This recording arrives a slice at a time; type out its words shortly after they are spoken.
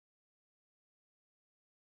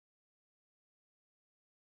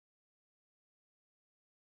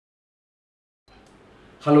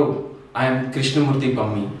Hello, I am Krishnamurthy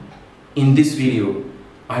Pammi. In this video,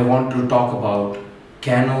 I want to talk about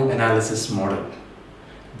Kano Analysis model.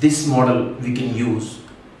 This model we can use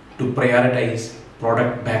to prioritize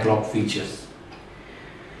product backlog features.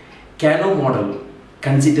 Kano model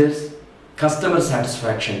considers customer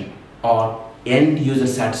satisfaction or end user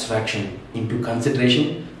satisfaction into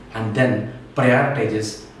consideration and then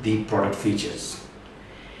prioritizes the product features.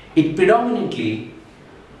 It predominantly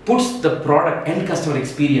puts the product and customer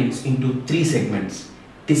experience into three segments: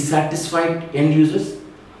 dissatisfied end users,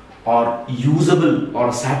 or usable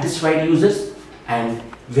or satisfied users, and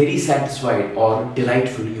very satisfied or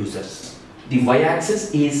delightful users. The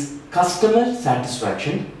y-axis is customer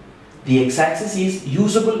satisfaction, the x-axis is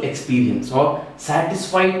usable experience or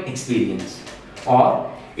satisfied experience,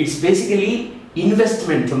 or it's basically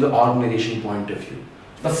investment from the organization point of view.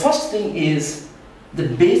 The first thing is the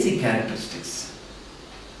basic characteristics.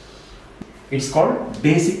 It's called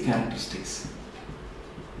basic characteristics.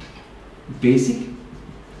 Basic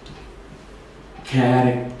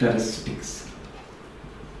characteristics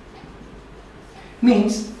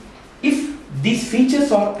means if these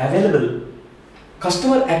features are available,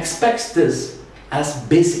 customer expects this as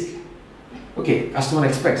basic. Okay, customer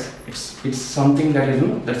expects it's something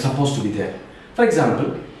that that's supposed to be there. For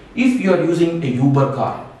example, if you are using a Uber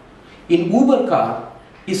car, in Uber car,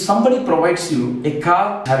 if somebody provides you a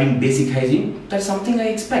car having basic hygiene, that's something I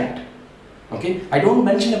expect. Okay, I don't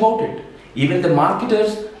mention about it. Even the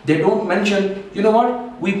marketers, they don't mention, you know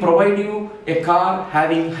what, we provide you a car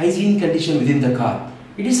having hygiene condition within the car.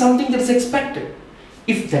 It is something that is expected.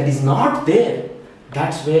 If that is not there,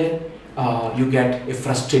 that's where you get a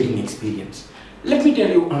frustrating experience. Let me tell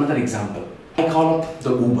you another example. I call up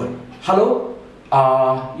the Uber. Hello,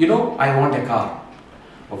 I want a car.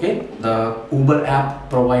 Okay, the Uber app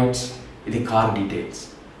provides the car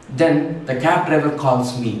details. Then the cab driver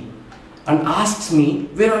calls me and asks me,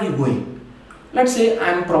 where are you going? Let's say I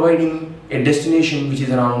am providing a destination which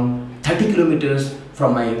is around 30 kilometers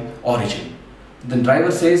from my origin. The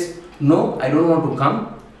driver says, no, I don't want to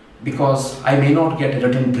come because I may not get a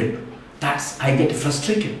return trip. I get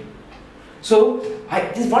frustrated. So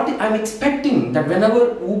this is what I'm expecting, that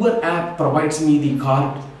whenever Uber app provides me the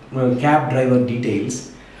cab driver details,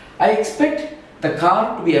 I expect the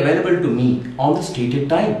car to be available to me on the stated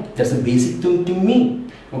time. That's a basic thing to me.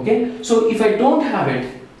 Okay, so if I don't have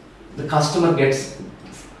it, the customer gets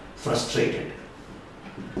frustrated.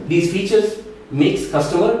 These features makes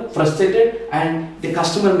customer frustrated and the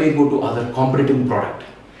customer may go to other competitive product.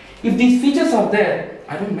 If these features are there,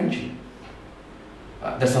 I don't mention.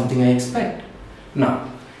 That's something I expect. Now,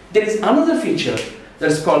 there is another feature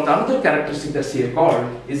that is called, another characteristic that's here called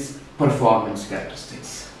is performance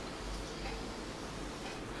characteristics.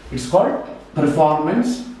 It's called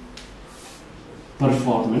performance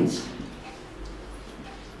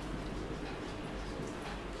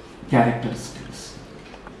characteristics.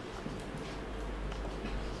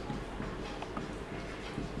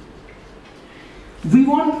 We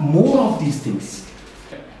want more of these things.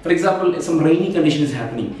 For example, some rainy condition is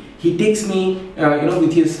happening. He takes me,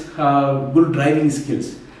 with his good driving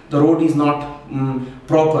skills. The road is not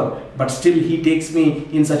proper, but still he takes me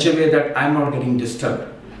in such a way that I'm not getting disturbed.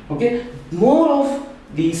 Okay, more of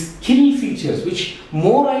these skill features, which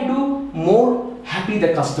more I do, more happy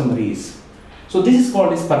the customer is. So this is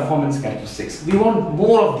called as performance characteristics. We want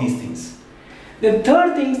more of these things. The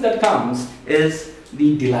third thing that comes is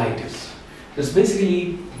the delighters. That's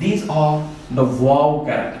basically, these are the wow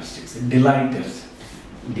characteristics, delighters.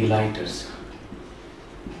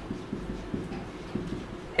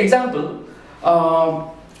 Example,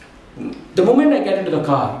 the moment I get into the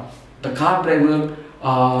car driver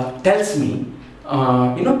tells me,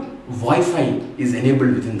 Wi-Fi is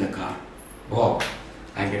enabled within the car. Wow,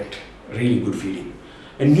 I get really good feeling.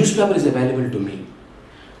 A newspaper is available to me.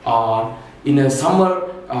 In a summer,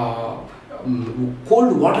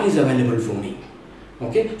 cold water is available for me.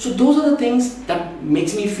 Okay, so those are the things that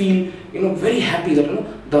makes me feel, very happy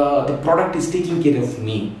that the product is taking care of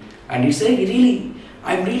me, and it's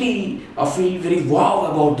I feel very wow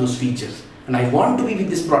about those features, and I want to be with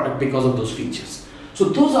this product because of those features. So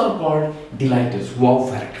those are called delighters, wow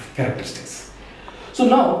characteristics. So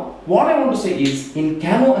now, what I want to say is, in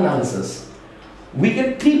Kano analysis, we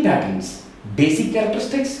get three patterns. Basic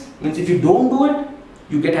characteristics means if you don't do it,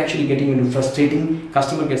 you getting into frustrating,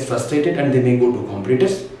 customer gets frustrated and they may go to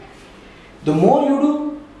competitors. The more you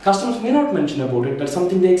do, customers may not mention about it, that's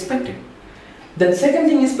something they expected. The second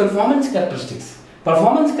thing is performance characteristics.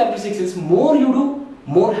 Performance characteristics is more you do,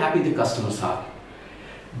 more happy the customers are.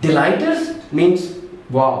 Delighters means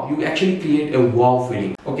wow, you actually create a wow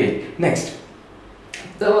feeling. Okay, next.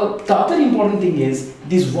 The other important thing is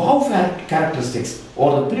these wow characteristics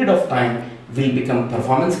over the period of time will become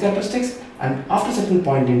performance characteristics, and after a certain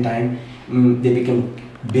point in time they become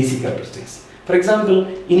basic characteristics. For example,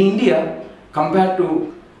 in India, compared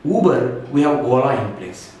to Uber, we have Ola in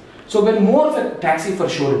place. So when more of a taxi for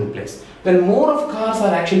sure in place, when more of cars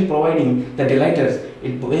are actually providing the delighters,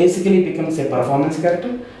 it basically becomes a performance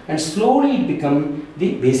character, and slowly it becomes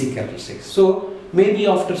the basic characteristics. So maybe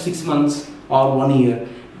after 6 months or 1 year,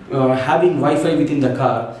 having Wi-Fi within the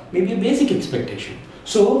car may be a basic expectation.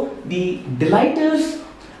 So the delighters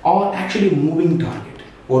are actually moving target.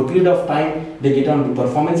 Over a period of time, they get on to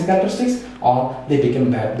performance characteristics or they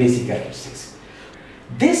become basic characteristics.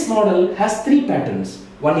 This model has 3 patterns.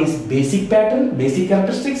 One is basic pattern, basic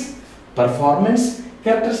characteristics, performance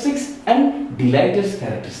characteristics, and delighters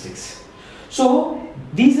characteristics. So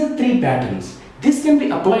these are 3 patterns. This can be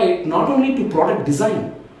applied not only to product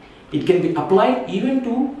design, it can be applied even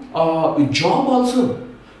to a job also.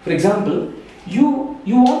 For example, you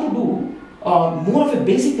want to do more of a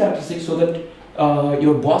basic characteristic so that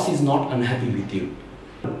your boss is not unhappy with you.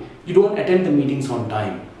 You don't attend the meetings on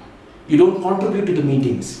time. You don't contribute to the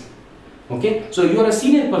meetings. Okay, so you are a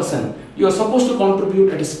senior person. You are supposed to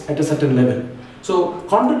contribute at a certain level. So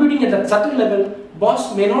contributing at that certain level,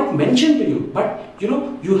 boss may not mention to you, but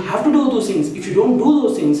you have to do those things. If you don't do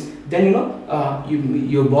those things, then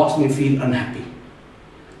your boss may feel unhappy.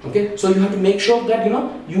 Okay, so you have to make sure that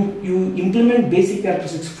you implement basic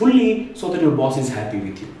characteristics fully so that your boss is happy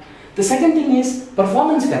with you. The second thing is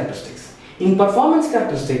performance characteristics. In performance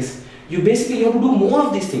characteristics, you basically have to do more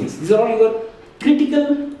of these things. These are all your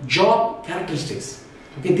critical job characteristics.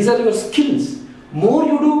 Okay, these are your skills. More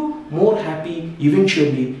you do, more happy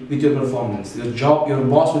eventually with your performance. Your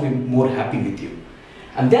boss will be more happy with you.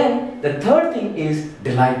 And then the third thing is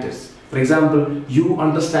delighters. For example, you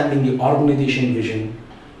understanding the organization vision,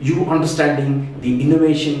 you understanding the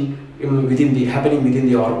innovation happening within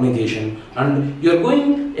the organization, and you're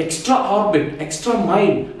going extra orbit, extra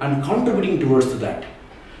mile, and contributing towards that.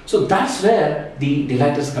 So that's where the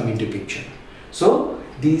delighters come into picture. So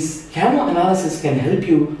this Kano analysis can help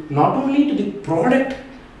you not only to the product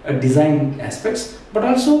design aspects, but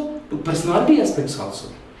also to personality aspects also.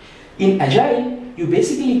 In Agile, you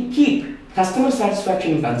basically keep customer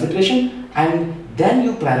satisfaction in consideration and then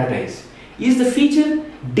you prioritize. Is the feature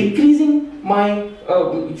decreasing my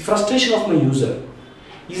frustration of my user?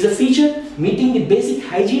 Is the feature meeting the basic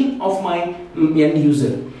hygiene of my end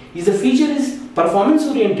user? Is the feature performance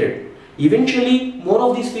oriented? Eventually, more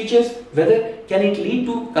of these features, whether can it lead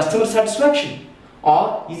to customer satisfaction,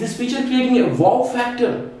 or is this feature creating a wow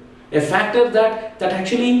factor, a factor that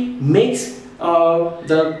actually makes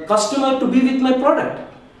the customer to be with my product?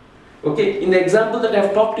 Okay, in the example that I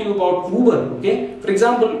have talked to you about Uber, okay, for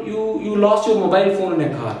example, you lost your mobile phone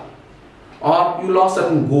in a car, or you lost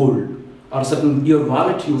certain gold, or your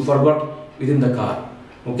wallet you forgot within the car,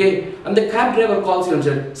 okay, and the cab driver calls you and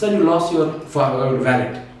said, "Sir, you lost your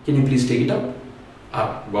wallet. Can you please take it up?"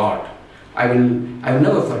 Ah, God, I will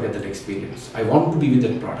never forget that experience. I want to be with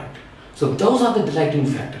that product. So those are the delighting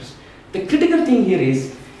factors. The critical thing here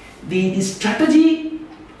is the strategy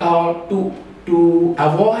to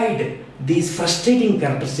avoid these frustrating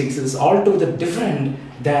characteristics is altogether different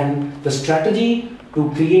than the strategy to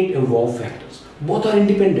create a wow factors. Both are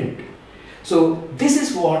independent. So this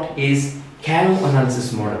is what is Kano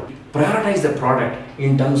analysis model. Prioritize the product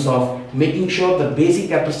in terms of making sure the basic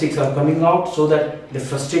characteristics are coming out so that the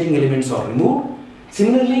frustrating elements are removed.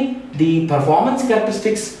 Similarly, the performance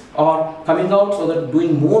characteristics are coming out so that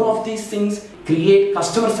doing more of these things create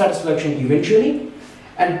customer satisfaction eventually.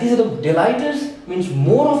 And these are the delighters, means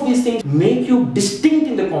more of these things make you distinct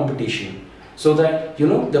in the competition so that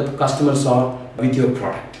the customers are with your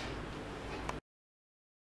product.